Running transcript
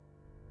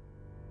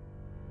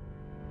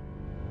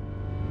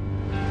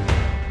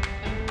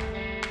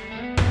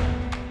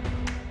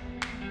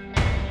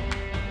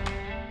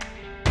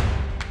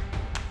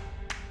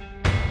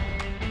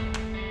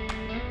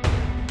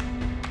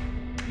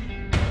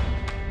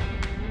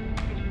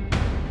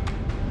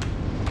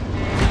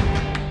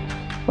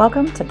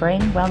Welcome to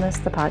Brain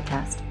Wellness, the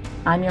podcast.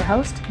 I'm your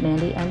host,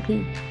 Mandy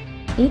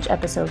NP. Each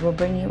episode will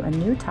bring you a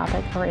new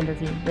topic or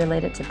interview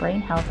related to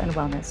brain health and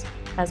wellness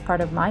as part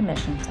of my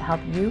mission to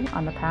help you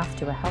on the path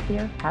to a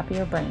healthier,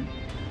 happier brain.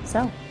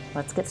 So,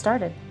 let's get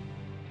started.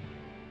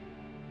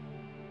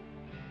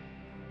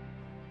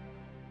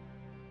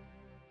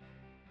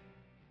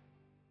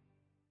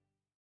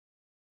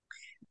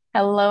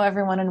 Hello,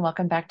 everyone, and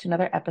welcome back to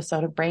another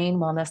episode of Brain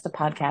Wellness, the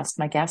podcast.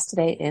 My guest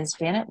today is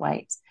Janet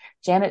White.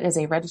 Janet is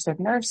a registered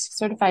nurse,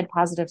 certified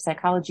positive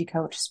psychology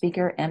coach,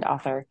 speaker, and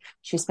author.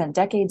 She spent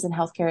decades in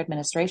healthcare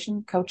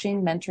administration,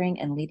 coaching,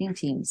 mentoring, and leading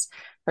teams.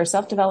 Her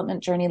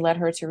self-development journey led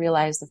her to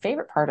realize the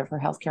favorite part of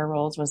her healthcare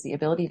roles was the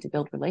ability to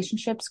build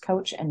relationships,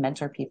 coach, and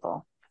mentor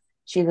people.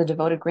 She is a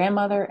devoted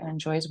grandmother and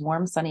enjoys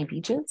warm, sunny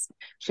beaches.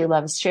 She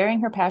loves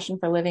sharing her passion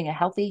for living a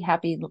healthy,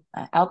 happy,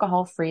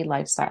 alcohol-free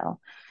lifestyle.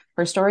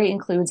 Her story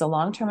includes a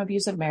long-term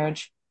abusive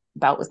marriage,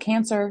 bout with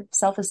cancer,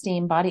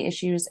 self-esteem, body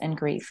issues, and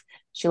grief.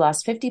 She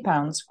lost 50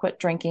 pounds, quit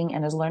drinking,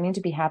 and is learning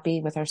to be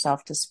happy with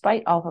herself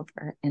despite all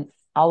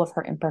of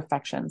her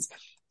imperfections.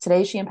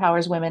 Today, she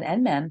empowers women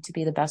and men to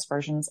be the best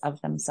versions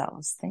of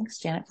themselves. Thanks,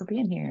 Janet, for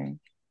being here.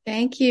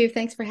 Thank you.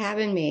 Thanks for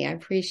having me. I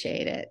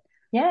appreciate it.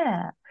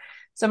 Yeah.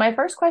 So my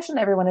first question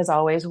to everyone is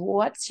always,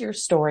 what's your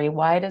story?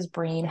 Why does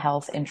brain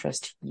health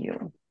interest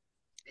you?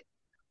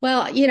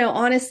 Well,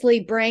 honestly,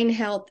 brain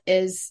health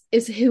is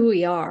who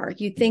we are.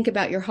 You think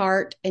about your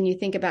heart and you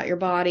think about your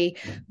body,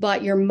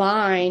 but your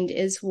mind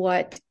is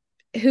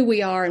who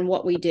we are and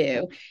what we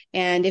do.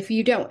 And if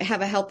you don't have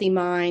a healthy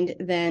mind,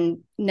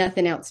 then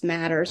nothing else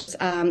matters.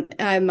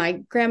 My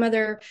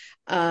grandmother,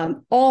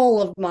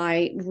 all of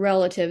my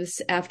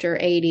relatives after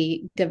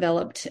 80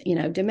 developed,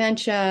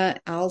 dementia,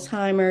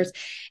 Alzheimer's.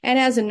 And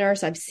as a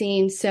nurse, I've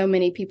seen so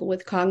many people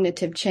with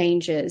cognitive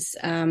changes.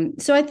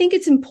 So I think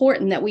it's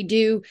important that we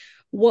do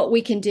what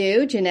we can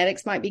do.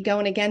 Genetics might be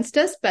going against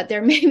us, but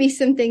there may be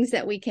some things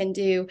that we can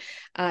do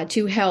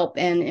to help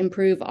and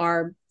improve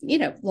our,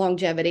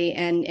 longevity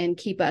and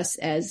keep us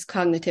as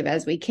cognitive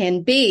as we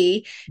can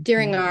be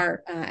during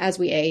our as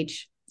we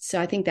age.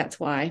 So I think that's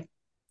why.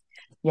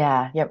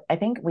 Yeah. Yep. I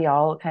think we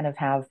all kind of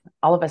have,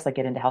 all of us that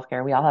get into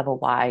healthcare, we all have a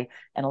why.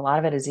 And a lot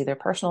of it is either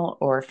personal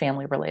or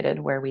family related,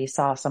 where we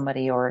saw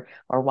somebody or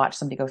watched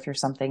somebody go through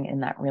something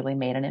and that really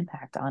made an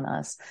impact on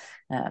us.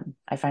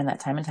 I find that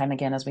time and time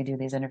again as we do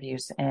these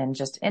interviews and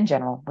just in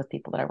general with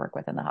people that I work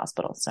with in the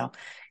hospital. So,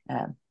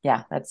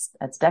 yeah, that's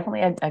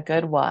definitely a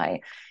good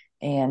why.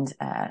 And,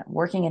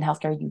 working in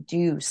healthcare, you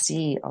do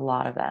see a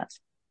lot of that.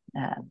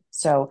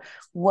 So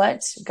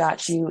what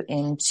got you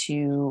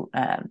into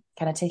kind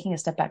of taking a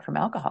step back from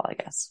alcohol, I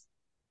guess?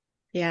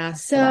 Yeah.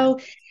 So,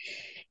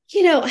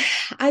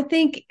 I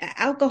think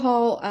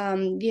alcohol,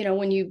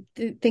 when you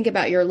think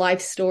about your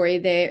life story,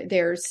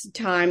 there's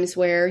times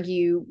where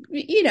you're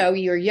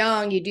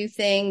young, you do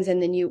things,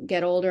 and then you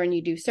get older and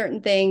you do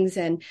certain things.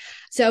 And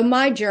so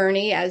my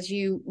journey, as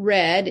you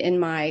read in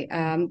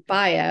my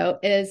bio,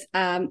 is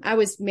I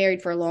was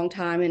married for a long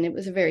time, and it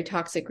was a very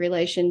toxic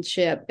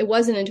relationship. It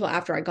wasn't until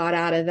after I got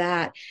out of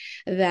that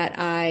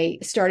I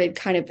started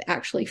kind of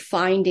actually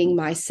finding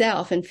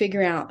myself and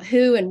figuring out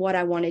who and what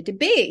I wanted to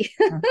be.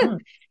 Mm-hmm.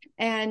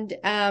 And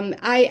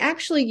I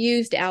actually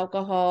used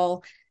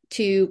alcohol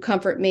to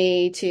comfort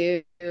me,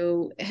 to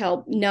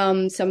help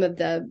numb some of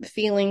the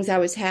feelings I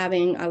was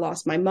having. I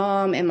lost my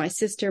mom and my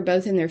sister,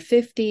 both in their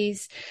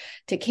 50s,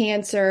 to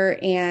cancer,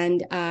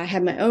 and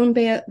had my own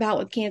bout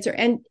with cancer.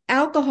 And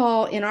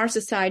alcohol in our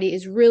society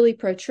is really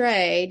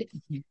portrayed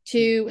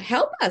to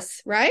help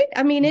us, right?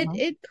 I mean,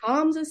 it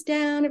calms us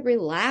down, it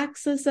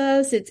relaxes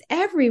us, it's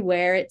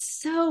everywhere. It's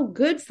so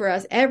good for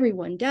us.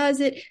 Everyone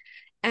does it.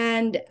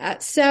 And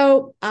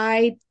so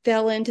I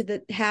fell into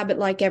the habit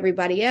like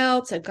everybody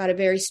else. I've got a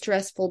very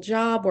stressful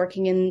job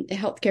working in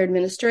healthcare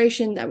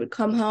administration. I would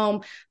come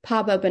home,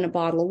 pop open a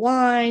bottle of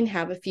wine,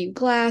 have a few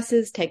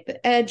glasses, take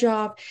the edge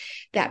off.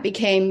 That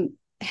became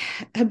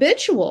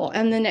habitual.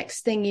 And the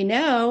next thing you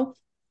know,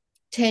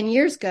 10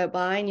 years go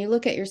by and you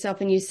look at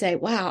yourself and you say,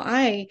 wow,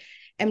 I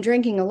am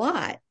drinking a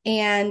lot.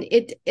 And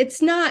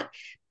it's not,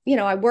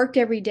 I worked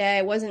every day.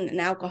 It wasn't an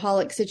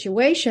alcoholic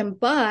situation,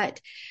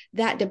 but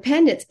that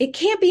dependence, it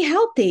can't be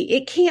healthy.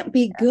 It can't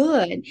be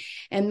good.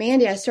 And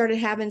Mandy, I started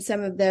having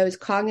some of those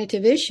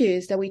cognitive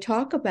issues that we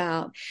talk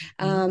about.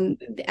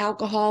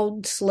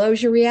 Alcohol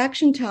slows your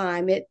reaction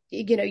time.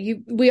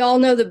 We all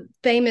know the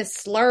famous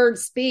slurred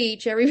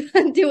speech,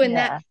 everyone doing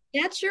that.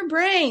 That's your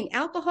brain.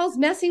 Alcohol's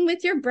messing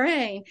with your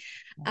brain.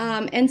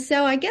 And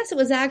so I guess it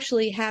was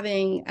actually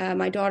having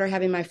my daughter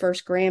having my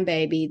first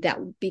grandbaby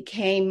that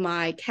became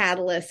my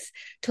catalyst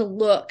to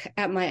look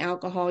at my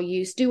alcohol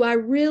use. Do I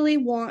really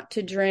want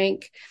to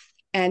drink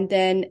and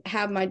then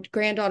have my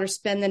granddaughter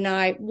spend the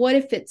night? What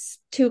if it's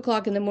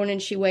 2:00 in the morning,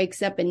 she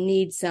wakes up and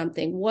needs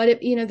something? What if,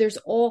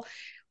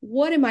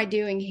 what am I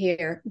doing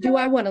here? Do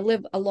I want to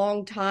live a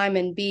long time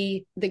and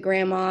be the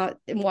grandma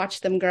and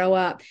watch them grow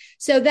up?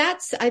 So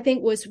that's, I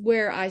think, was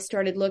where I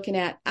started looking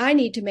at, I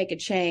need to make a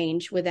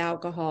change with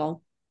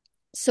alcohol.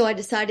 So I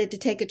decided to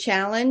take a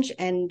challenge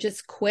and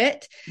just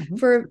quit Mm-hmm.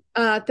 for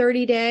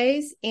 30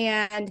 days.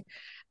 And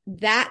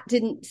that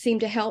didn't seem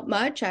to help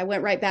much. I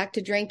went right back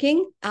to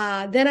drinking.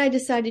 Then I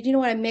decided, you know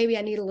what, maybe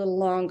I need a little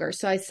longer.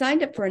 So I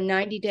signed up for a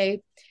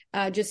 90-day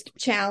just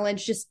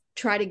challenge, just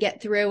try to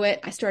get through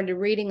it. I started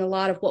reading a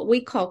lot of what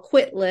we call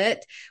Quit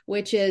Lit,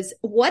 which is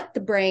what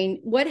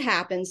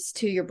happens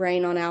to your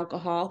brain on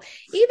alcohol.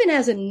 Even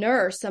as a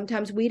nurse,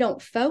 sometimes we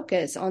don't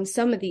focus on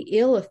some of the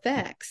ill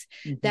effects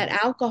Mm-hmm.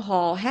 that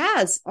alcohol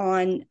has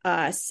on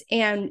us,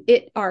 and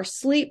our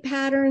sleep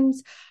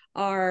patterns,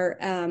 our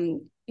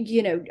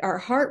our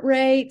heart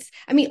rates.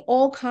 I mean,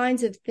 all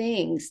kinds of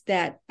things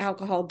that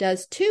alcohol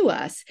does to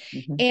us.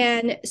 Mm-hmm.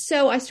 And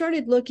so I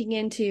started looking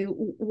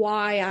into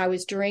why I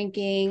was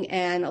drinking,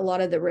 and a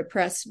lot of the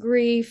repressed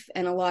grief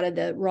and a lot of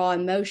the raw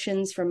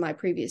emotions from my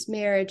previous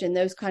marriage and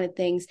those kind of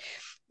things.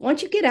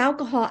 Once you get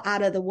alcohol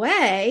out of the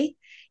way,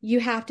 you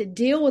have to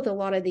deal with a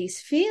lot of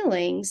these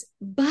feelings.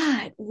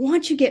 But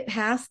once you get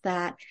past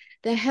that,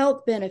 the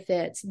health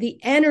benefits, the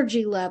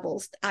energy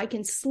levels, I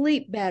can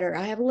sleep better.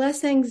 I have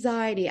less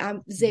anxiety. I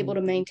was able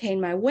to maintain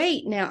my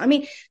weight now. I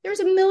mean, there's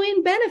a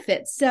million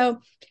benefits.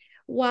 So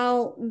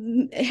while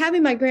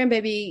having my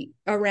grandbaby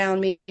around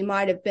me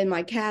might have been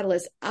my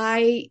catalyst,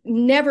 I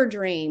never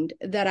dreamed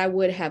that I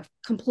would have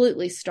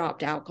completely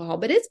stopped alcohol.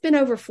 But it's been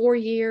over 4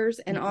 years.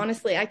 And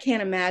honestly, I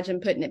can't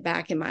imagine putting it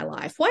back in my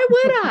life. Why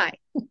would I?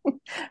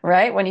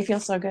 Right? When you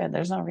feel so good,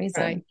 there's no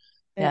reason. Right.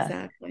 Yeah.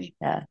 Exactly.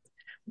 Yeah.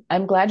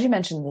 I'm glad you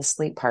mentioned the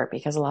sleep part,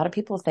 because a lot of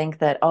people think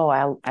that,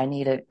 I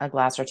need a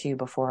glass or two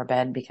before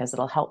bed because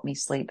it'll help me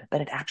sleep.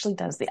 But it actually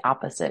does the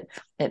opposite.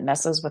 It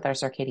messes with our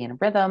circadian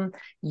rhythm.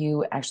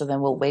 You actually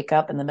then will wake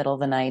up in the middle of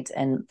the night,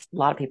 and a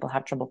lot of people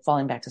have trouble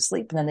falling back to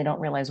sleep, and then they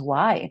don't realize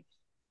why.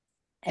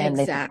 And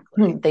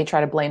Exactly. they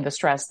try to blame the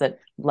stress that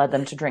led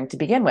them to drink to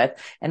begin with.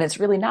 And it's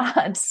really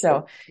not.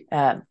 So,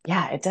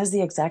 it does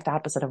the exact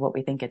opposite of what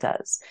we think it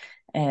does.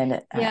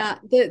 And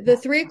the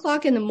 3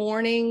 o'clock in the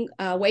morning,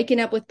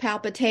 waking up with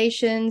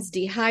palpitations,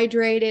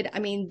 dehydrated. I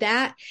mean,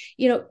 that,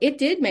 it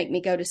did make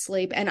me go to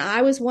sleep. And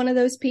I was one of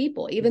those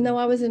people, even though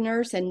I was a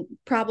nurse and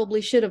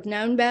probably should have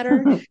known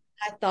better.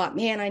 I thought,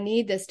 man, I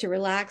need this to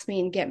relax me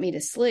and get me to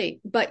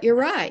sleep. But you're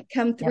right.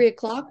 Come 3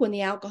 o'clock, when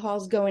the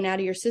alcohol's going out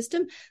of your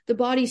system, the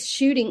body's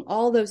shooting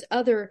all those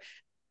other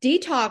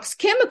detox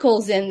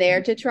chemicals in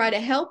there to try to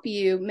help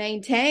you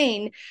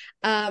maintain,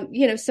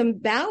 some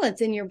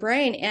balance in your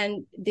brain,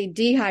 and the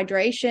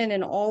dehydration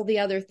and all the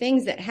other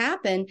things that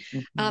happen,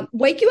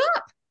 wake you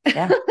up.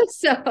 Yeah.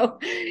 So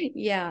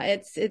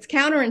it's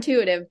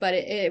counterintuitive, but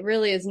it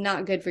really is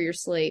not good for your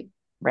sleep.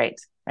 Right.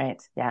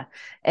 Yeah.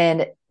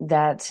 And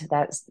that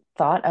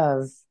thought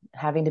of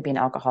having to be an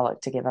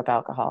alcoholic to give up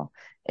alcohol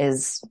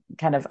is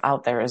kind of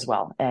out there as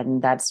well.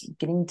 And that's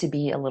getting to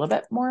be a little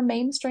bit more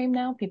mainstream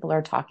now. People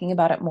are talking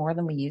about it more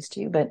than we used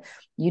to, but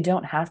you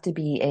don't have to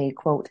be a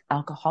quote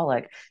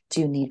alcoholic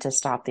to need to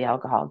stop the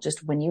alcohol.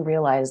 Just when you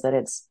realize that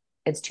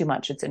it's too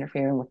much, it's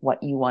interfering with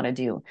what you want to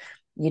do.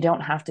 You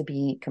don't have to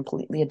be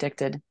completely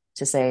addicted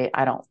to say,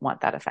 I don't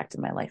want that effect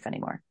in my life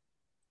anymore.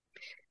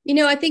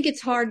 I think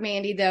it's hard,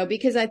 Mandy, though,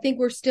 because I think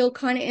we're still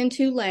kind of in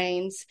two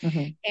lanes,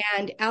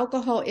 and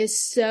alcohol is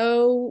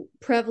so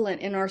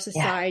prevalent in our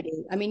society.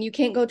 Yeah. I mean, you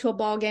can't go to a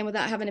ball game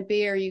without having a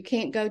beer. You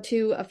can't go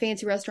to a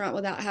fancy restaurant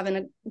without having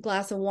a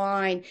glass of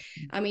wine.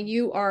 I mean,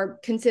 you are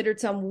considered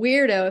some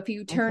weirdo if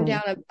you turn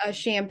down a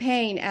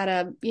champagne at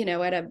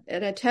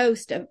a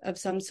toast of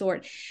some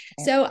sort.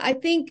 Yeah. So I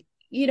think,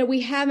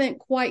 we haven't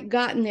quite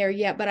gotten there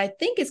yet, but I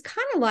think it's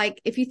kind of like,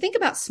 if you think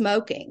about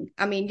smoking,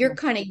 I mean, you're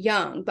kind of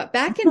young, but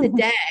back in the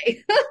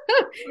day,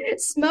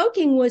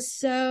 smoking was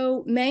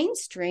so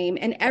mainstream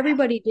and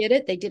everybody did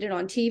it. They did it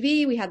on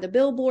TV. We had the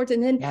billboards,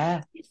 and then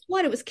guess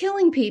what? It was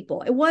killing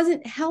people. It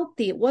wasn't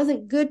healthy. It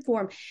wasn't good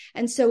for them.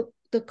 And so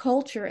the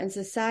culture and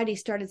society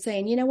started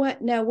saying, you know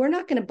what? No, we're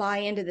not going to buy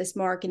into this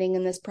marketing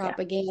and this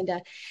propaganda. Yeah.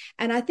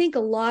 And I think a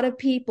lot of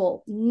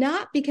people,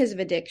 not because of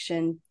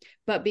addiction,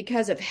 but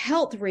because of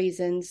health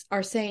reasons,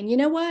 are saying, you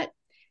know what?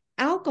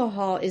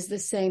 Alcohol is the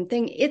same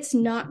thing. It's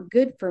not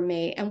good for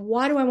me. And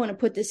why do I want to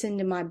put this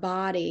into my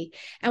body?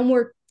 And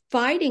we're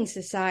fighting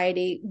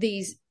society,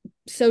 these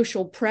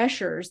social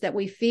pressures that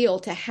we feel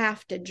to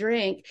have to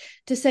drink,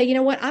 to say, you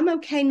know what, I'm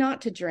okay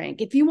not to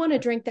drink. If you want to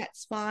drink,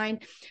 that's fine.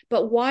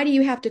 But why do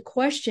you have to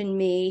question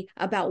me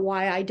about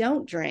why I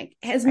don't drink?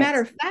 As a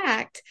matter of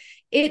fact,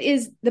 it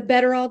is the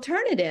better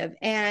alternative.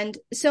 And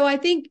so I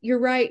think you're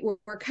right.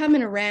 We're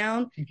coming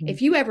around.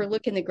 If you ever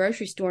look in the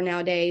grocery store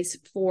nowadays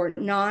for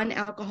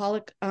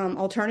non-alcoholic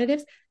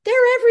alternatives, they're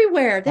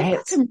everywhere. They've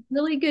got some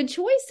really good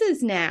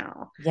choices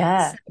now.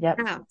 Yeah.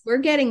 So, we're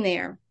getting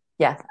there.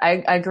 Yeah,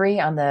 I agree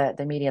on the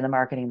media and the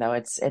marketing, though.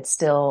 It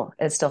still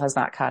has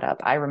not caught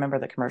up. I remember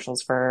the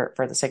commercials for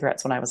the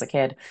cigarettes when I was a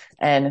kid,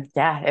 and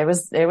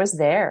it was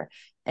there.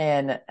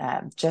 And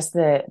just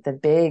the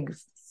big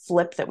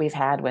flip that we've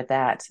had with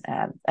that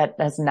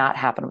has not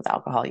happened with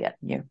alcohol yet.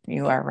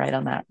 You are right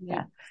on that.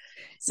 Yeah.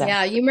 So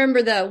yeah, you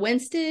remember the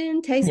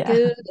Winston tastes yeah.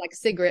 good like a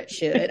cigarette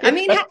should. I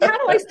mean, how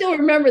do I still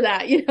remember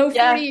that, 40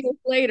 Yeah. years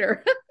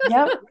later?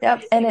 Yep.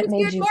 Yep. And It it was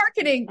made good you,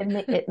 marketing.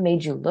 it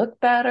made you look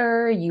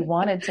better. You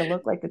wanted to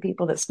look like the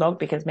people that smoked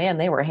because man,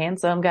 they were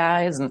handsome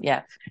guys. And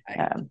yeah.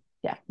 Right.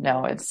 Yeah,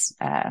 no,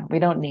 we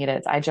don't need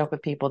it. I joke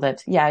with people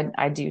that, yeah,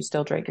 I do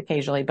still drink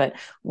occasionally, but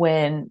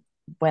when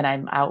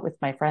I'm out with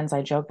my friends,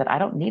 I joke that I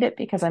don't need it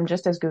because I'm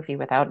just as goofy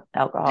without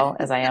alcohol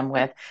as I am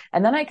with,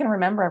 and then I can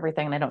remember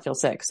everything and I don't feel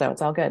sick. So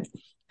it's all good.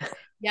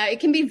 Yeah,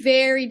 it can be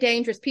very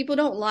dangerous. People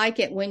don't like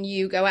it when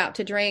you go out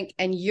to drink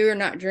and you're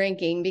not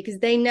drinking because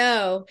they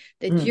know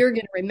that you're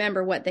going to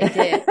remember what they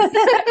did.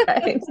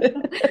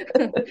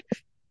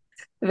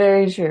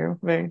 Very true.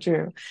 Very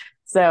true.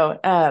 So,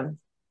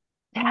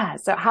 yeah.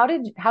 So how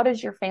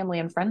did your family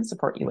and friends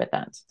support you with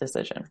that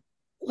decision?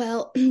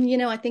 Well,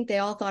 I think they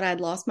all thought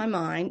I'd lost my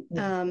mind.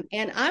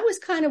 And I was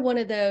kind of one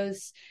of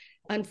those,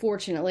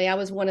 unfortunately, I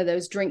was one of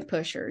those drink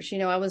pushers.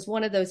 I was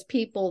one of those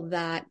people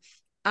that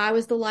I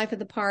was the life of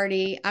the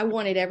party. I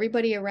wanted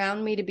everybody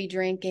around me to be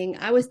drinking.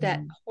 I was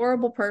that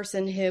horrible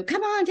person who,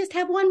 come on, just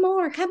have one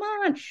more. Come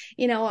on,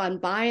 on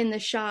buying the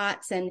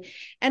shots. And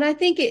I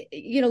think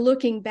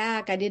looking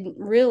back, I didn't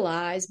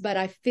realize, but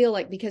I feel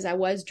like because I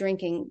was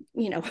drinking,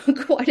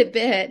 quite a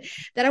bit,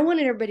 that I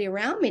wanted everybody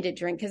around me to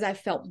drink because I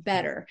felt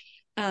better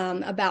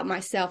about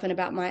myself and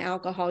about my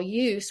alcohol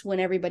use when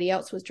everybody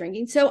else was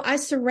drinking. So I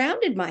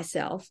surrounded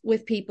myself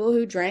with people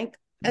who drank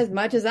as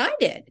much as I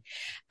did.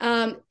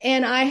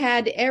 And I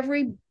had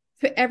every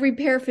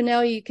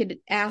paraphernalia you could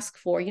ask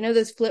for,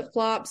 those flip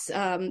flops,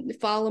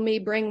 follow me,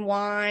 bring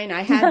wine.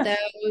 I had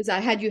those.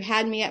 You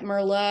had me at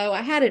Merlot.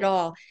 I had it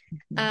all.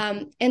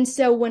 And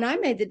so when I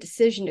made the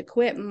decision to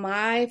quit,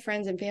 my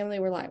friends and family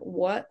were like,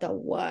 what,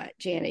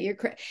 Janet, you're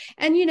crazy.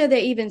 And,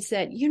 they even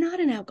said, you're not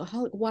an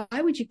alcoholic. Why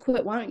would you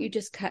quit? Why don't you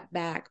just cut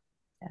back?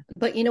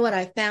 But what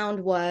I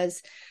found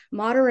was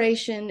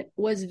moderation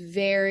was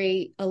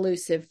very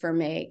elusive for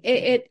me.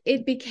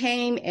 It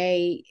became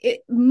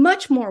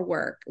much more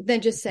work than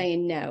just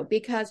saying no,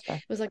 because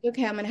it was like,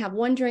 okay, I'm going to have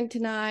one drink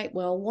tonight.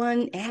 Well,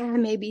 one,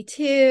 maybe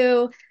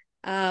two.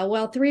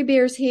 3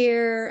 beers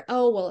here.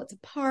 Oh, well, it's a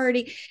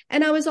party.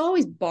 And I was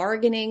always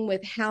bargaining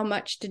with how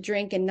much to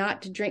drink and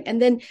not to drink.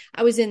 And then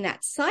I was in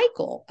that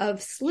cycle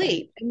of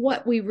sleep. And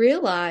what we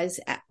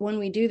realize when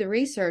we do the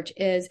research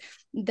is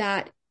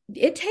that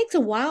it takes a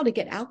while to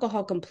get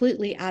alcohol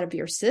completely out of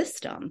your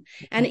system.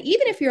 And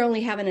even if you're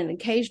only having an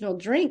occasional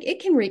drink,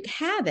 it can wreak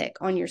havoc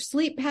on your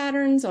sleep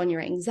patterns, on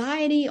your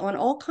anxiety, on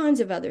all kinds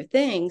of other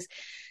things.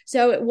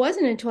 So it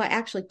wasn't until I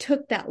actually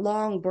took that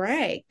long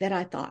break that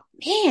I thought,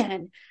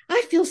 man,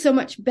 I feel so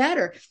much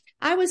better.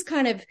 I was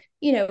kind of,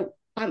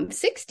 I'm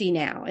 60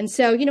 now. And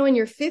so, in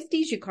your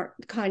 50s, you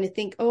kind of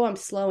think, oh, I'm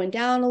slowing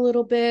down a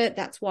little bit.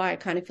 That's why I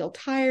kind of feel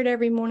tired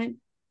every morning.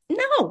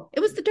 No, it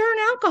was the darn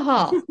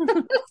alcohol.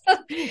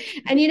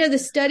 And, the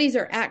studies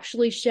are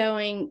actually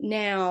showing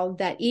now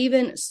that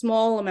even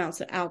small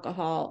amounts of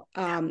alcohol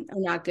are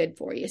not good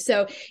for you.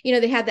 So,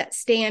 they have that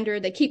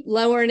standard. They keep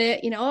lowering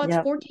it.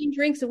 It's 14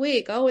 drinks a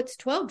week. Oh, it's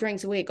 12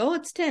 drinks a week. Oh,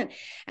 it's 10.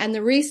 And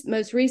the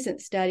most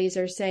recent studies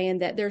are saying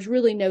that there's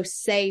really no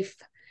safe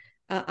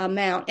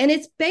amount. And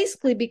it's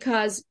basically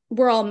because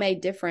we're all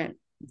made different.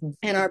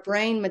 And our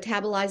brain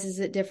metabolizes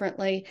it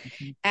differently.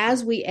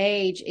 As we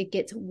age, it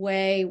gets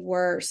way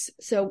worse.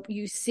 So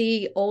you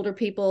see older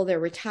people, they're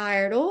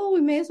retired. Oh,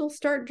 we may as well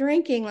start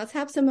drinking. Let's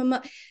have some.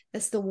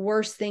 That's the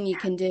worst thing you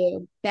can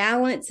do.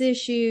 Balance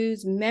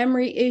issues,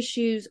 memory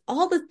issues,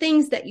 all the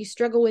things that you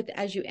struggle with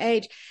as you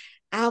age,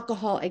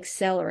 alcohol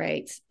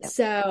accelerates.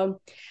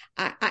 So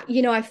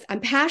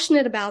I'm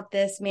passionate about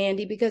this,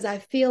 Mandy, because I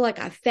feel like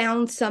I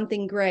found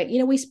something great.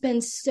 We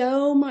spend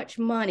so much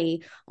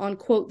money on,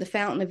 quote, the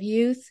fountain of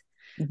youth,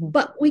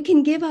 but we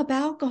can give up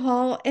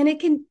alcohol and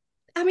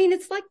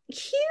it's like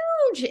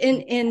huge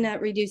in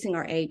reducing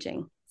our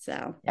aging.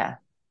 So. Yeah.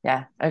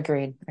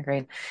 Agreed.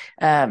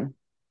 I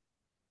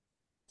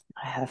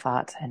had a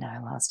thought and now I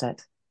lost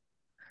it.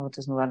 We'll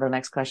just move on to the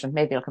next question.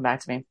 Maybe it'll come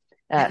back to me.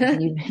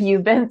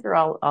 You've been through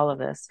all of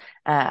this.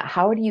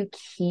 How do you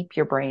keep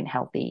your brain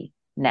healthy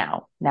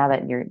now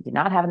that you're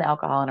not having the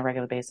alcohol on a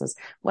regular basis?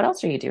 What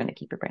else are you doing to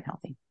keep your brain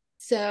healthy?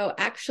 So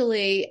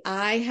actually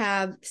I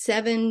have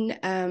seven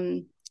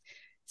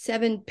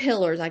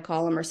pillars, I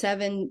call them, or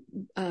seven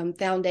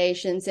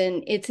foundations,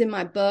 and it's in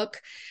my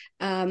book.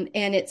 And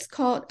it's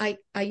called,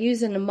 I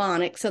use a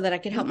mnemonic so that I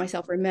can help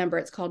myself remember.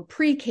 It's called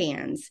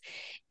PRECANS.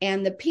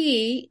 And the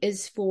P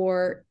is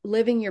for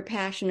living your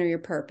passion or your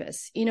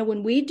purpose.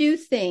 When we do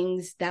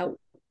things that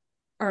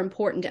are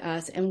important to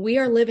us and we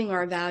are living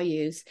our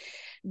values,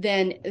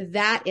 then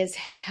that is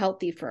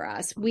healthy for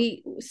us.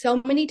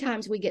 So many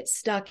times we get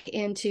stuck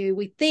into,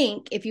 we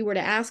think if you were to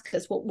ask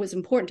us what was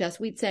important to us,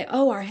 we'd say,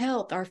 oh, our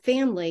health, our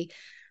family.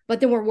 But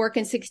then we're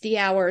working 60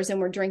 hours and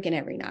we're drinking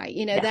every night,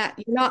 that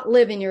you're not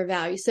living your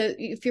values. So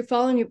if you're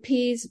following your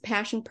P's,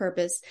 passion,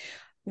 purpose,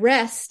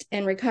 rest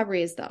and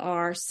recovery is the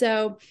R.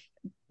 So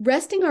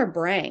resting our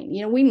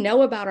brain. We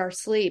know about our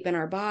sleep and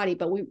our body,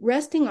 but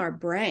resting our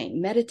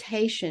brain,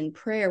 meditation,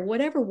 prayer,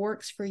 whatever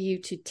works for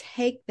you to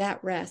take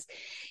that rest.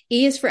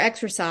 E is for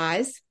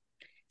exercise.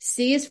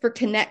 C is for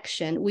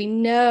connection. We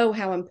know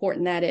how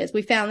important that is.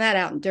 We found that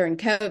out during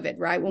COVID,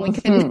 right? When we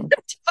couldn't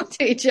talk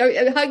to each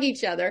other, hug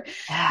each other.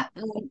 Yeah.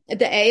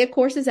 The A, of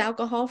course, is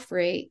alcohol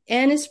free.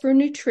 N is for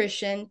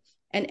nutrition,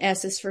 and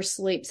S is for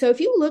sleep. So if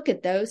you look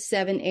at those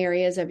 7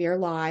 areas of your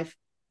life,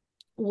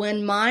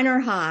 when mine are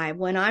high,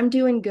 when I'm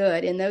doing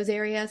good in those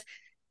areas,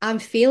 I'm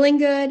feeling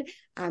good,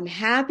 I'm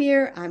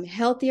happier, I'm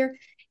healthier,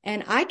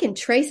 and I can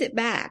trace it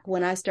back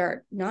when I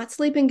start not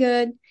sleeping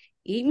good,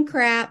 eating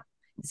crap,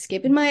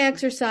 skipping my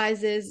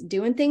exercises,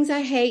 doing things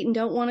I hate and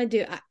don't want to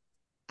do.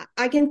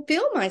 I can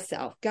feel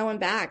myself going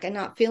back and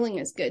not feeling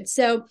as good.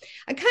 So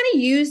I kind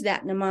of use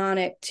that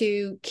mnemonic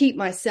to keep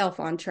myself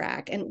on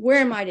track. And where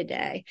am I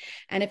today?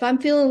 And if I'm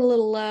feeling a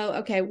little low,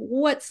 okay,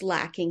 what's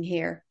lacking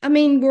here? I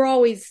mean, we're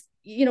always,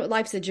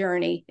 life's a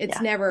journey.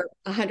 It's never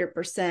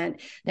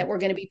 100% that we're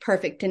going to be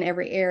perfect in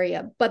every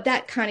area, but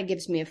that kind of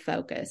gives me a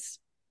focus.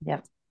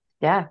 Yep.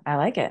 Yeah. I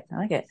like it.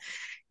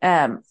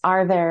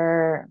 Are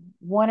there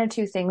 1 or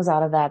 2 things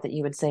out of that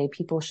you would say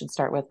people should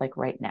start with, like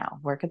right now?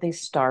 Where could they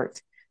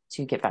start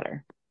to get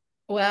better?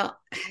 Well,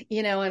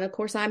 and of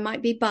course I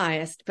might be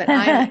biased, but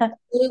I'm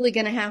absolutely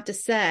going to have to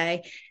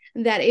say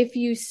that if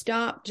you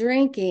stop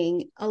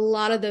drinking, a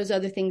lot of those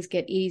other things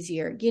get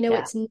easier.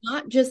 It's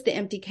not just the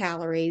empty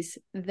calories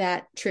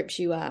that trips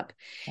you up.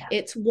 Yeah.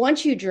 It's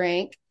once you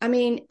drink. I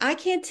mean, I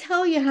can't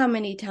tell you how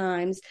many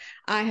times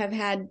I have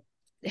had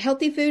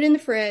healthy food in the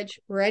fridge,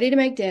 ready to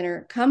make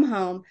dinner, come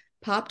home,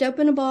 popped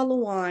open a bottle of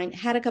wine,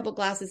 had a couple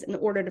glasses, and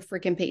ordered a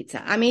freaking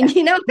pizza. I mean,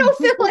 I don't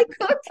feel like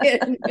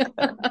cooking.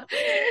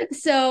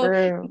 So,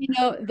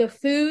 the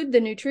food, the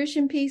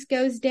nutrition piece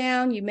goes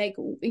down. You make,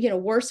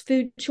 worse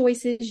food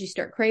choices. You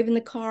start craving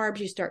the carbs.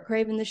 You start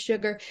craving the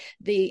sugar.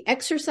 The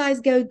exercise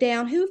goes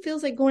down. Who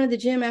feels like going to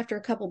the gym after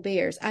a couple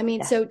beers? I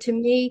mean, so to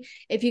me,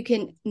 if you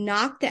can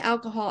knock the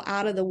alcohol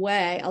out of the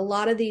way, a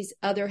lot of these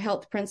other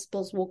health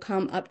principles will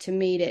come up to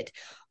meet it.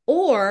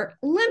 Or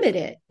limit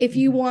it. If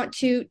you want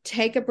to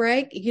take a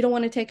break, if you don't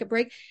want to take a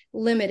break,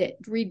 limit it,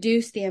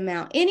 reduce the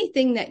amount,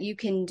 anything that you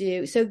can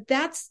do. So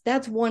that's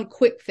one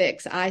quick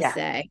fix, I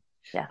say.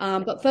 Yeah.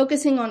 But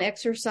focusing on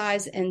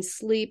exercise and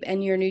sleep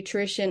and your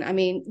nutrition, I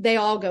mean, they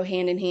all go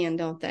hand in hand,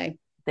 don't they?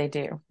 They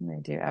do.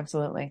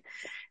 Absolutely.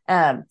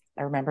 I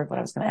remembered what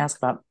I was going to ask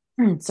about.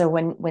 So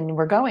when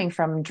we're going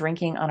from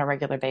drinking on a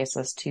regular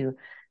basis to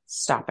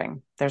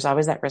stopping, there's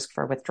always that risk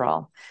for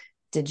withdrawal.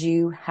 Did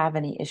you have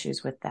any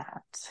issues with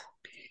that?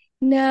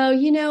 No,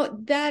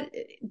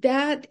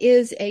 that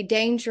is a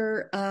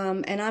danger.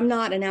 And I'm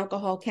not an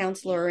alcohol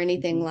counselor or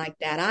anything like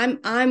that.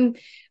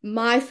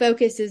 My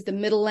focus is the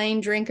middle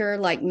lane drinker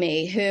like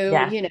me who,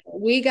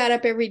 we got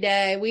up every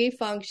day, we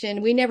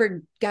functioned. We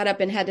never got up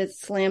and had to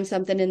slam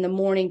something in the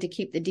morning to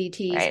keep the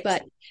DTs. Right.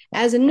 But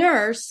as a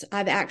nurse,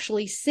 I've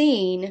actually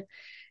seen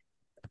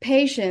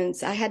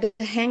patients. I had to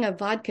hang a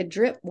vodka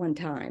drip one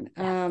time.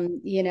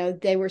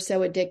 They were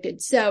so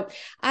addicted. So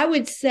I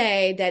would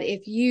say that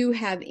if you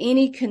have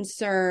any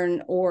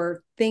concern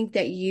or think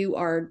that you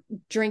are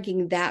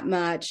drinking that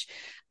much,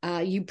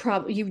 you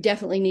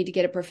definitely need to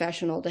get a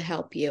professional to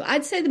help you.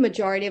 I'd say the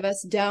majority of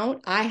us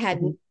don't. I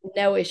had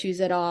no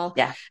issues at all.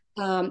 Yeah.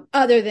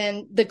 Other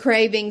than the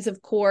cravings,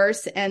 of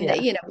course, and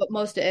but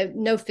most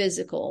no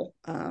physical.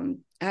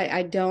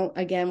 I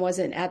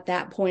wasn't at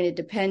that point of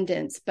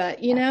dependence, but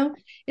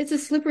it's a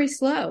slippery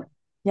slope.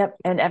 Yep.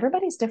 And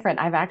everybody's different.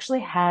 I've actually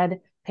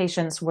had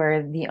patients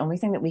where the only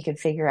thing that we could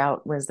figure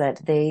out was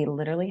that they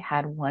literally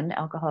had 1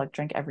 alcoholic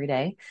drink every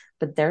day,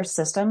 but their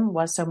system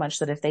was so much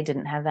that if they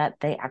didn't have that,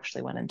 they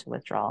actually went into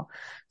withdrawal.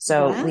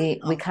 So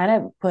we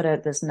kind of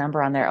put this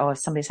number on there. Oh, if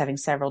somebody's having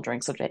several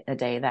drinks a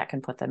day, that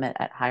can put them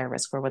at higher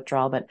risk for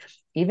withdrawal, but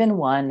even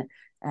 1,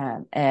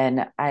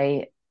 and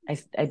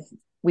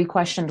we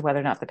questioned whether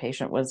or not the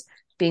patient was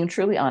being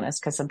truly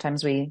honest, because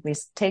sometimes we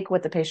take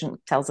what the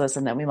patient tells us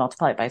and then we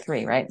multiply it by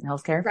 3, right? In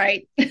healthcare.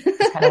 Right.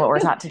 That's kind of what we're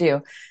taught to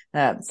do.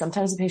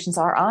 Sometimes the patients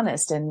are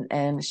honest,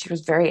 and she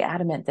was very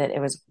adamant that it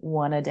was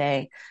 1 a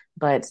day,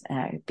 but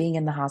being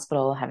in the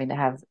hospital, having to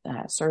have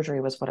surgery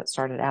was what it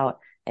started out,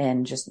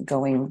 and just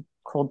going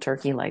cold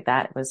turkey like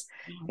that, it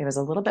was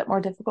a little bit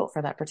more difficult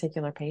for that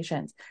particular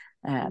patient.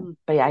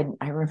 But yeah,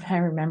 I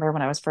remember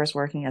when I was first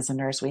working as a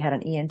nurse, we had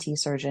an ENT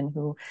surgeon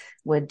who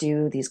would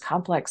do these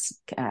complex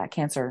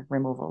cancer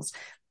removals,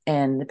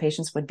 and the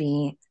patients would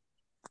be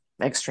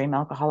extreme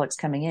alcoholics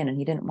coming in, and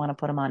he didn't want to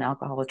put them on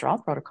alcohol withdrawal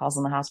protocols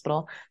in the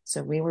hospital.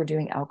 So we were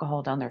doing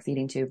alcohol down their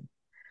feeding tube.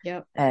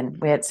 Yep. And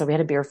we had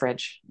a beer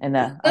fridge on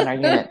our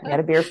unit. We had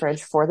a beer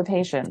fridge for the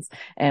patients,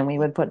 and we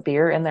would put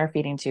beer in their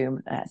feeding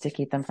tube to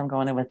keep them from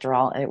going to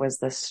withdrawal. It was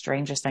the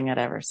strangest thing I'd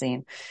ever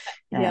seen.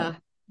 Yeah.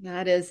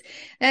 That is,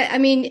 I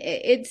mean,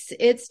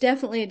 it's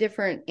definitely a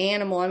different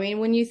animal. I mean,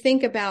 when you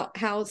think about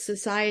how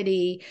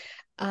society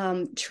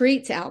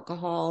treats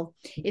alcohol,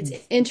 it's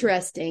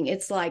interesting.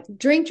 It's like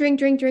drink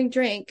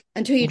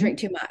until you drink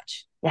too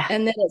much. Yeah.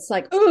 And then it's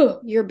like, oh,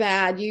 you're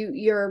bad.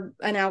 You're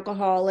an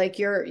alcoholic.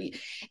 There's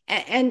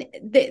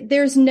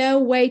no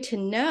way to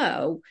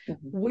know Mhm.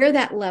 where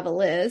that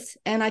level is.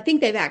 And I think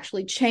they've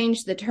actually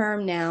changed the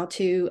term now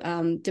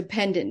to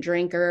dependent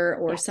drinker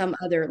or Yeah. some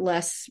other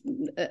less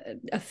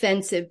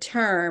offensive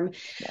term.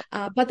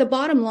 Yeah. But the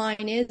bottom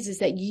line is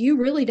that you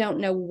really don't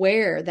know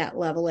where that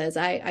level is.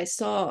 I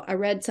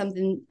read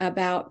something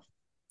about,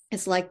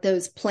 it's like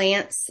those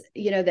plants,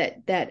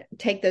 that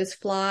take those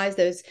flies,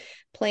 those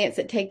plants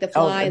that take the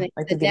Oh, fly and they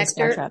like the the Venus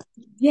nectar. flytrap.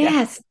 Yeah.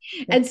 Yes.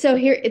 Yeah. And so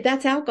here,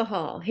 that's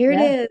alcohol. Here it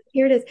Yeah. is.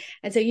 Here it is.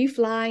 And so you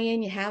fly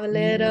in, Mhm. you have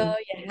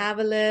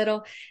a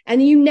little,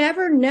 and you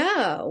never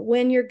know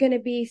when you're going to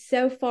be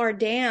so far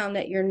down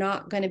that you're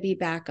not going to be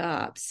back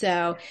up.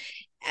 So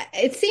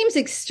it seems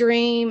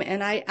extreme,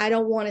 and I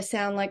don't want to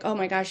sound like, oh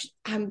my gosh,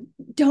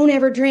 don't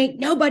ever drink,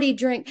 nobody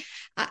drink.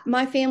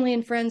 My family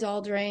and friends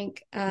all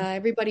drink.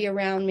 Everybody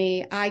around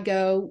me, I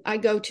go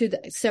to the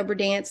sober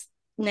dance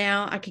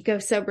now. I could go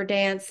sober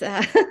dance,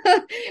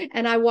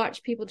 and I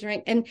watch people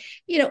drink. And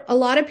a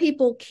lot of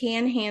people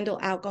can handle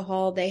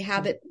alcohol. They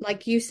have it,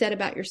 like you said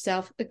about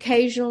yourself,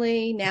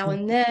 occasionally, now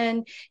and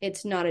then.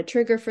 It's not a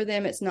trigger for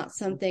them. It's not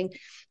something.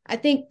 I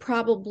think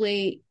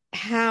probably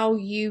how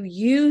you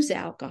use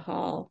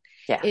alcohol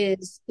Yeah.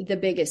 is the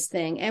biggest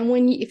thing. And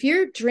if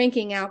you're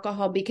drinking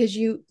alcohol because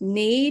you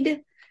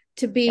need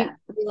to Yeah. be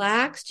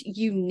relaxed,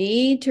 you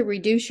need to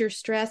reduce your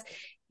stress,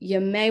 you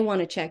may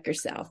want to check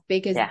yourself,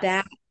 because Yeah.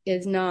 that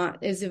is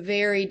a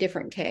very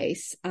different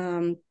case.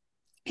 And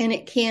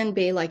it can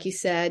be, like you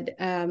said,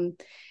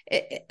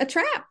 a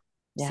trap.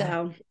 Yeah.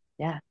 So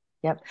Yeah.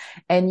 Yep.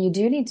 And you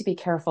do need to be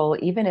careful,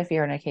 even if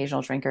you're an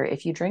occasional drinker.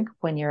 If you drink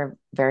when you're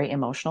very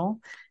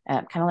emotional,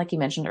 kind of like you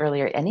mentioned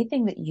earlier,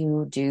 anything that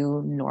you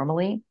do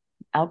normally,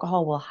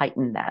 alcohol will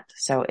heighten that.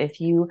 So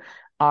if you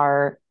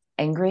are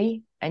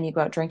angry and you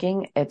go out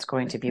drinking, it's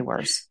going to be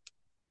worse.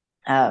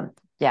 Yeah,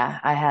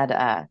 I had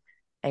a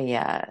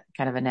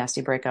kind of a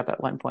nasty breakup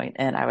at one point,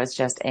 and I was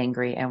just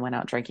angry and went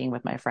out drinking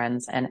with my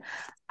friends. And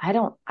I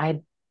don't,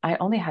 I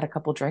only had a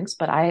couple drinks,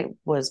 but I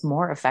was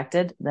more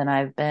affected than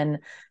I've been,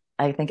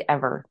 I think,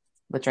 ever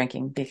with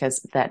drinking, because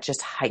that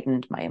just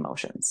heightened my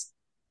emotions.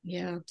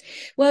 yeah.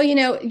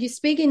 Well,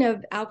 speaking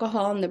of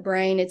alcohol in the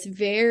brain, it's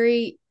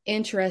very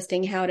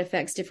interesting how it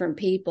affects different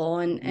people.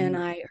 And Mm.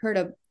 I heard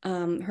a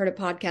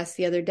podcast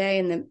the other day,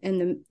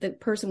 and the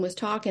person was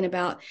talking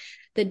about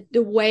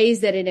the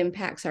ways that it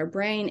impacts our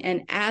brain.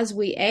 And as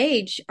we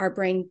age, our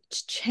brain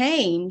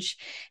change.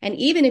 And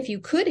even if you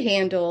could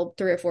handle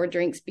 3 or 4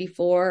 drinks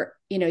before,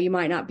 you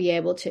might not be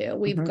able to.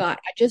 Mhm. I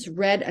just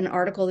read an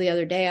article the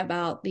other day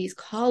about these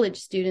college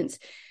students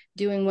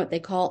doing what they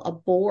call a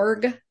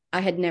Borg. I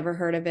had never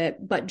heard of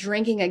it, but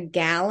drinking a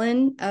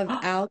gallon of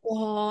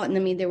alcohol. And I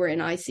mean, they were in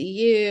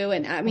ICU.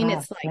 And I mean, Wow.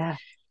 it's like, Yeah.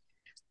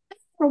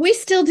 are we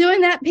still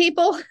doing that,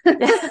 people?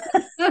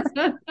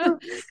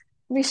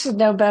 We should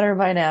know better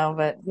by now,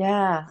 but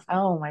yeah.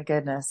 Oh my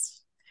goodness.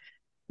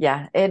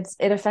 Yeah, it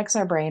affects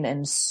our brain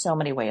in so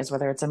many ways,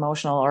 whether it's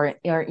emotional or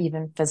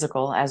even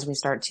physical, as we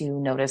start to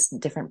notice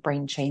different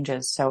brain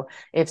changes. So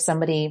if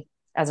somebody,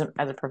 as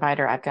a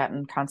provider, I've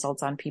gotten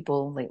consults on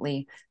people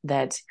lately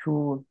that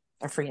who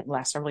are free in the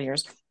last several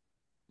years,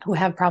 who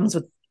have problems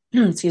with,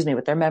 excuse me,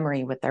 with their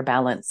memory, with their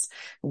balance,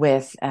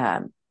 with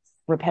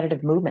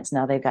repetitive movements.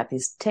 Now they've got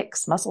these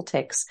tics, muscle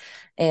tics,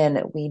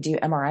 and we do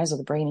MRIs of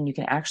the brain, and you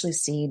can actually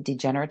see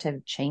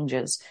degenerative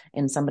changes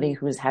in somebody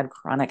who has had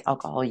chronic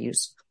alcohol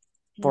use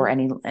for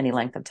any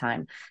length of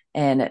time.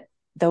 And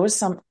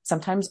those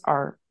sometimes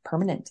are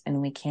permanent,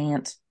 and we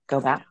can't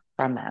go back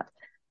from that.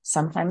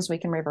 Sometimes we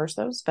can reverse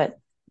those, but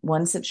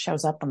once it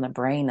shows up on the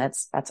brain,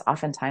 that's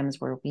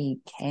oftentimes where we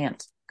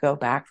can't go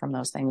back from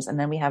those things. And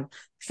then we have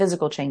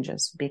physical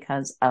changes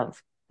because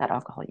of that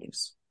alcohol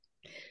use.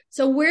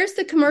 So where's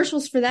the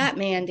commercials for that,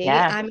 Mandy?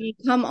 Yeah. I mean,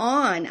 come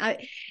on.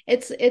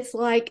 It's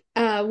like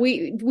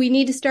we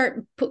need to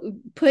start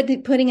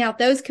putting out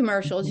those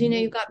commercials.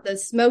 Mhm. You've got the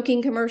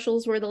smoking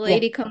commercials where the Yeah.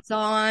 lady comes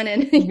on,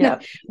 and Yeah.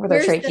 With our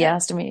where's the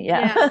tracheostomy.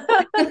 Yeah.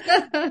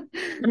 yeah.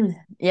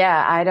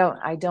 Yeah.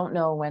 I don't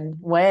know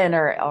when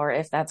or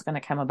if that's going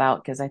to come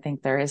about, because I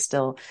think there is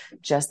still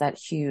just that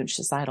huge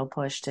societal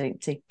push to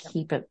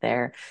keep it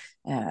there.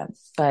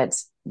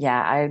 But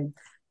yeah,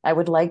 I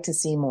would like to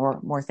see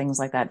more things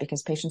like that,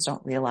 because patients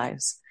don't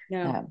realize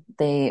No.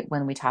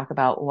 when we talk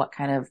about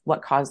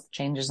what caused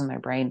changes in their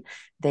brain,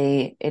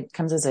 it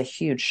comes as a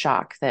huge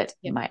shock that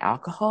Yep. my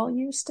alcohol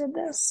use did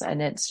this. And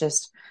it's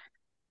just,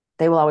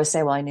 they will always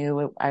say, well, I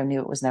knew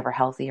it was never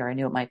healthy, or I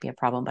knew it might be a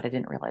problem, but I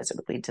didn't realize it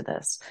would lead to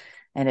this.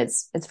 And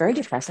it's very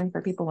depressing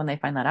for people when they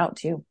find that out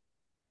too.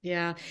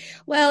 Yeah.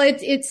 Well,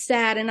 it's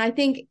sad. And I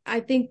think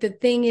the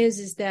thing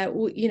is that,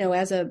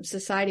 as a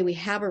society, we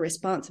have a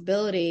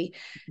responsibility.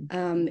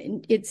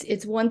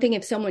 It's one thing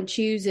if someone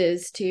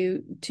chooses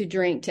to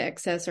drink to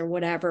excess or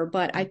whatever,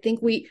 but I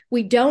think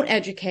we don't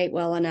educate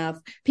well enough.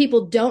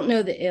 People don't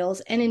know the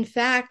ills. And in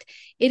fact,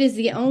 it is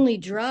the only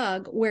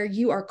drug where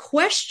you are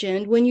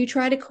questioned when you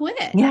try to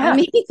quit. Yeah. I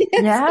mean,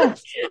 yeah.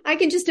 I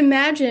can just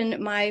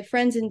imagine my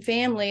friends and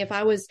family, if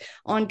I was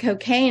on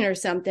cocaine or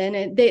something,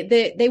 and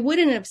they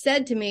wouldn't have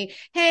said to me,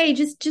 hey,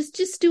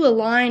 just do a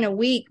line a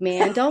week,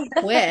 man. Don't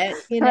quit,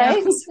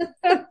 right.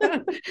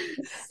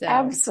 So.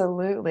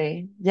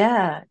 Absolutely.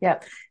 Yeah. Yeah.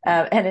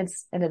 And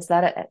it's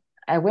that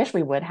I wish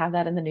we would have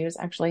that in the news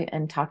actually,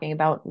 and talking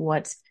about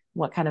what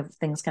kind of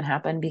things can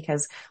happen,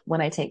 because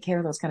when I take care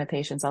of those kind of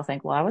patients, I'll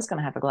think, well, I was going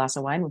to have a glass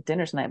of wine with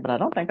dinner tonight, but I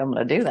don't think I'm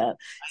going to do that.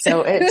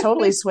 So it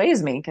totally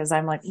sways me, because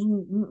I'm like,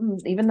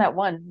 even that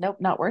one, nope,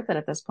 not worth it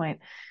at this point.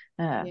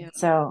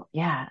 So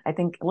yeah, I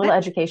think a little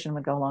education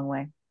would go a long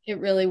way. It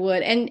really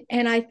would.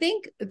 And I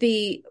think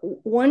the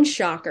one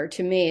shocker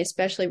to me,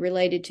 especially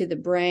related to the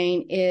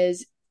brain,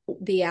 is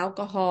the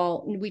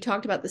alcohol. We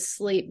talked about the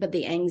sleep, but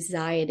the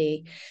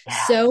anxiety.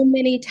 Yeah. So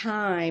many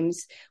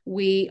times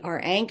we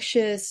are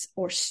anxious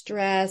or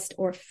stressed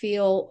or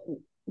feel,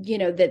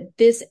 that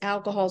this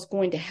alcohol is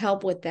going to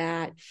help with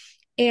that.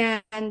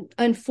 And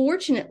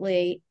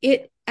unfortunately,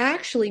 it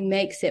actually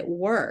makes it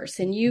worse.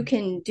 And you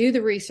can do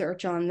the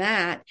research on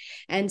that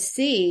and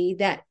see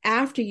that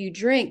after you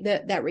drink,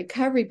 that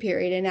recovery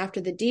period and after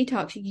the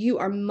detox, you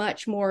are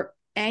much more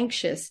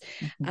anxious.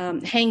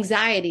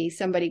 Anxiety,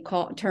 somebody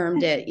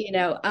termed it,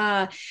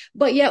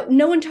 but yet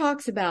no one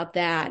talks about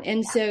that.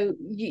 And so,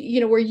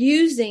 we're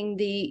using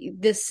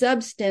this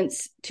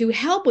substance to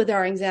help with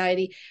our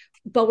anxiety,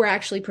 but we're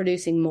actually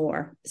producing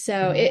more.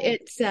 So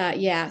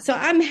So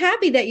I'm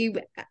happy that you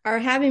are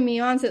having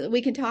me on so that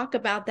we can talk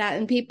about that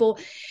and people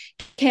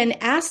can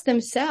ask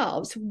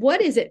themselves,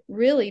 what is it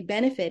really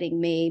benefiting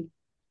me?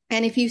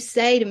 And if you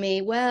say to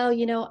me,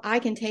 well, I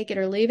can take it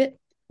or leave it,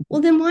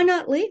 well, then why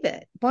not leave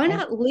it? Why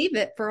not leave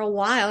it for a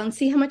while and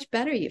see how much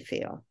better you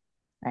feel?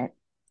 Right.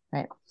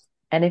 Right.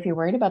 And if you're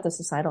worried about the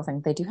societal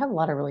thing, they do have a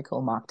lot of really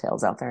cool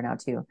mocktails out there now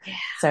too. Yeah.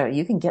 So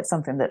you can get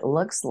something that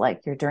looks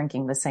like you're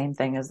drinking the same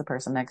thing as the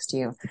person next to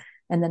you,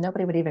 and then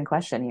nobody would even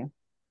question you.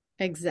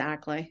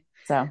 Exactly.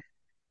 So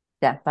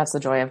yeah, that's the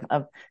joy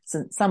of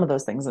some of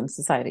those things in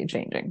society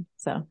changing.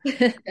 So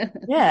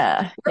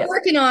yeah, we're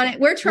working on it.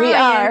 We're trying. We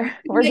are.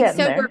 We're getting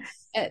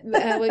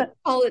there. We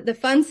call it the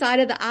fun side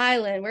of the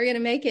island. We're going to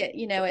make it,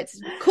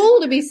 it's cool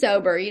to be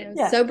sober,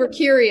 sober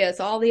curious,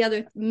 all the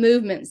other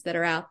movements that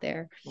are out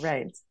there.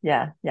 Right.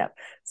 Yeah. Yeah.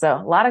 So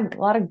a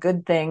lot of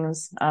good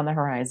things on the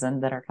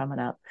horizon that are coming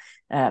up.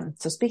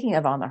 So speaking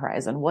of on the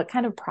horizon, what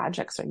kind of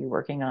projects are you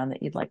working on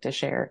that you'd like to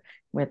share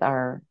with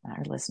our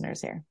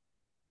listeners here?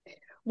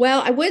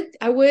 Well,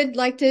 I would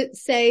like to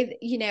say,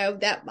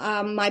 that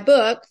my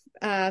book,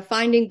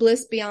 Finding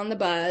Bliss Beyond the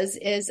Buzz,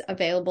 is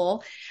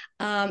available.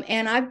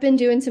 And I've been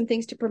doing some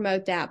things to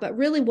promote that. But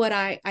really what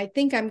I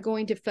think I'm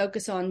going to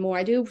focus on more,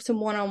 I do some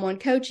one-on-one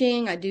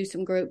coaching. I do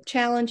some group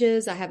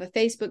challenges. I have a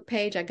Facebook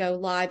page. I go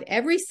live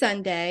every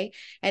Sunday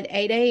at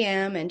 8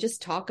 a.m. and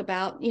just talk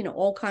about,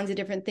 all kinds of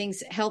different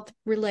things, health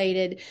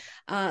related.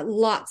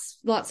 Lots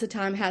of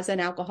time has an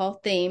alcohol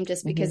theme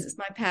just because it's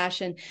my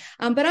passion.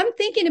 But I'm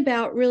thinking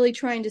about really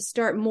trying to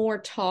start more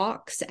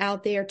talks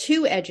out there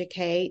to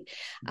educate.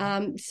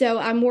 So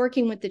I'm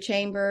working with the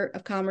Chamber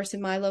of Commerce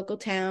in my local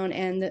town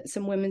and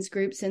some women's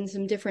groups and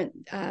some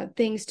different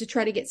things to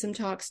try to get some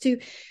talks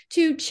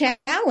to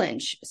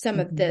challenge some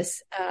of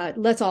this.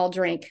 Let's all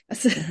drink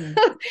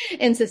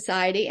in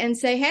society and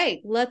say,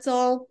 hey, let's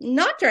all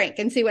not drink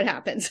and see what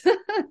happens.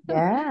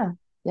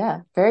 Yeah.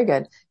 Very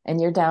good. And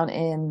you're down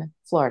in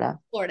Florida.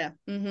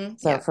 Mm-hmm.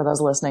 So for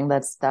those listening,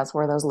 that's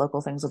where those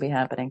local things will be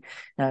happening.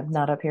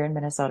 Not up here in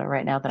Minnesota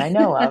right now that I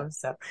know of.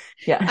 So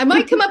yeah. I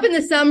might come up in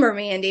the summer,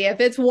 Mandy. If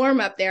it's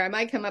warm up there, I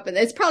might come up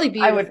it's probably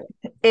beautiful.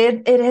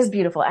 It is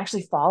beautiful.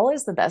 Actually, fall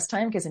is the best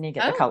time because then you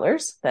get the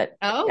colors that.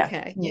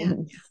 Okay. Yeah.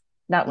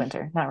 Not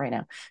winter. Not right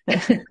now.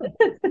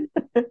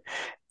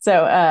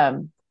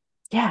 So,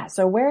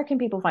 so where can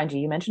people find you?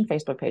 You mentioned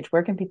Facebook page.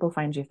 Where can people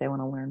find you if they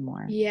want to learn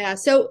more? Yeah.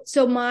 So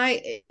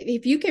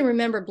if you can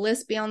remember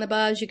Bliss Beyond the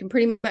Buzz, you can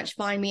pretty much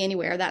find me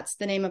anywhere. That's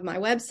the name of my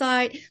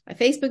website, my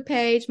Facebook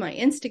page, my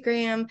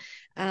Instagram.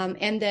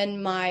 And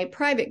then my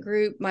private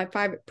group, my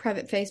private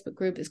Facebook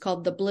group is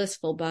called The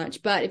Blissful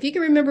Bunch. But if you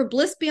can remember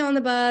Bliss Beyond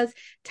the Buzz,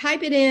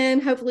 type it in.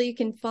 Hopefully you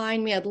can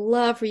find me. I'd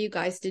love for you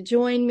guys to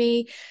join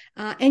me,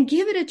 and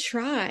give it a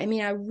try. I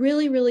mean, I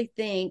really, really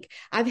think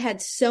I've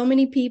had so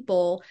many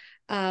people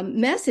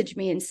message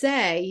me and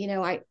say,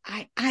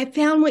 I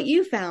found what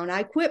you found.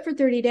 I quit for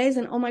 30 days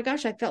and oh my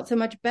gosh, I felt so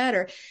much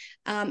better.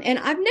 And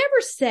I've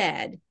never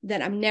said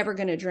that I'm never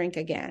going to drink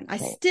again. I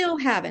still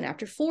haven't.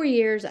 After 4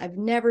 years, I've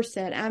never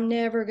said I'm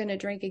never going to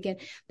drink again.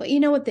 But you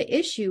know what the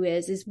issue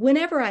is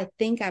whenever I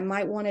think I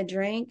might want to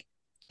drink,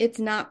 it's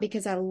not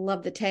because I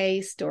love the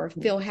taste or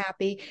feel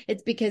happy.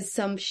 It's because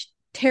some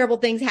terrible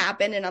things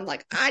happen and I'm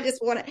like, I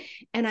just want to,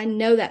 and I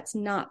know that's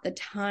not the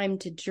time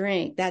to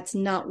drink. That's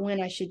not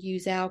when I should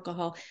use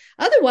alcohol.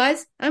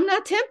 Otherwise, I'm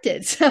not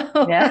tempted.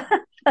 So Yeah.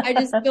 I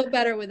just feel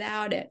better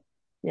without it.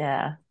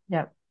 Yeah.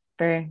 Yep.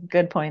 Very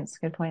good points.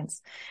 Good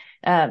points.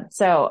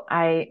 So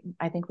I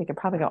think we could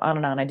probably go on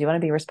and on. I do want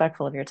to be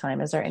respectful of your time.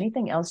 Is there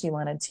anything else you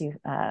wanted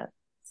to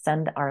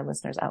send our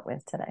listeners out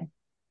with today?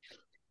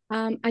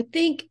 I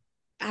think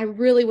I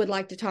really would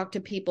like to talk to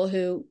people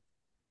who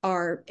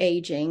are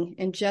aging,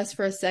 and just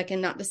for a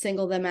second, not to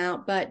single them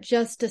out, but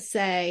just to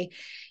say,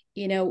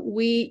 you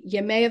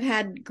may have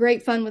had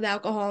great fun with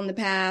alcohol in the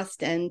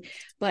past,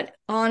 but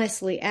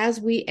honestly,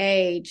 as we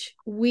age,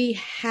 we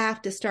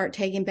have to start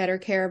taking better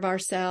care of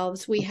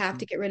ourselves. We have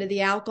to get rid of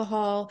the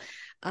alcohol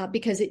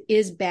because it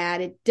is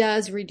bad. It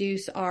does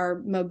reduce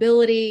our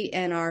mobility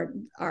and our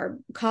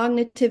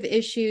cognitive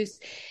issues,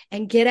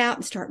 and get out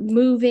and start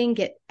moving,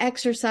 get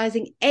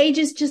exercising. Age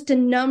is just a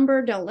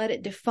number. Don't let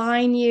it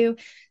define you.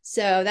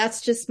 So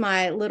that's just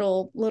my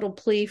little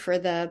plea for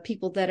the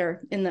people that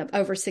are in the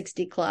over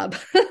 60 club.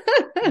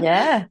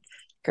 Yeah,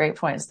 great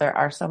points. There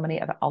are so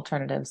many other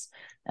alternatives.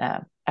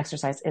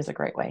 Exercise is a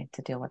great way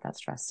to deal with that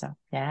stress. So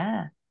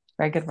yeah,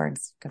 very good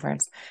words. Good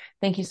words.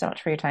 Thank you so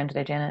much for your time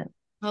today, Janet.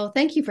 Oh,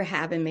 thank you for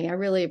having me. I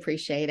really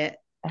appreciate it.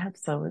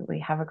 Absolutely.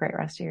 Have a great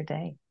rest of your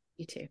day.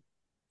 You too.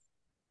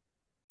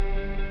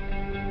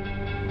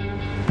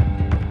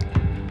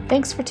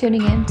 Thanks for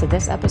tuning in to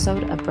this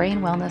episode of Brain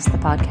Wellness, the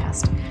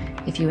podcast.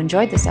 If you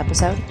enjoyed this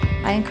episode,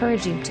 I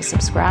encourage you to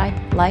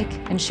subscribe, like,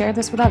 and share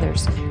this with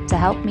others to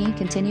help me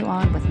continue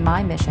on with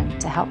my mission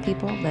to help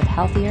people live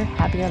healthier,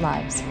 happier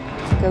lives.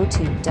 Go to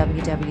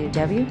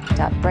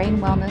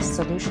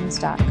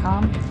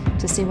www.brainwellnesssolutions.com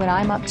to see what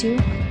I'm up to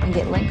and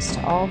get links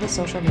to all the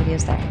social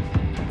medias there.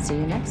 See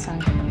you next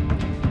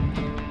time.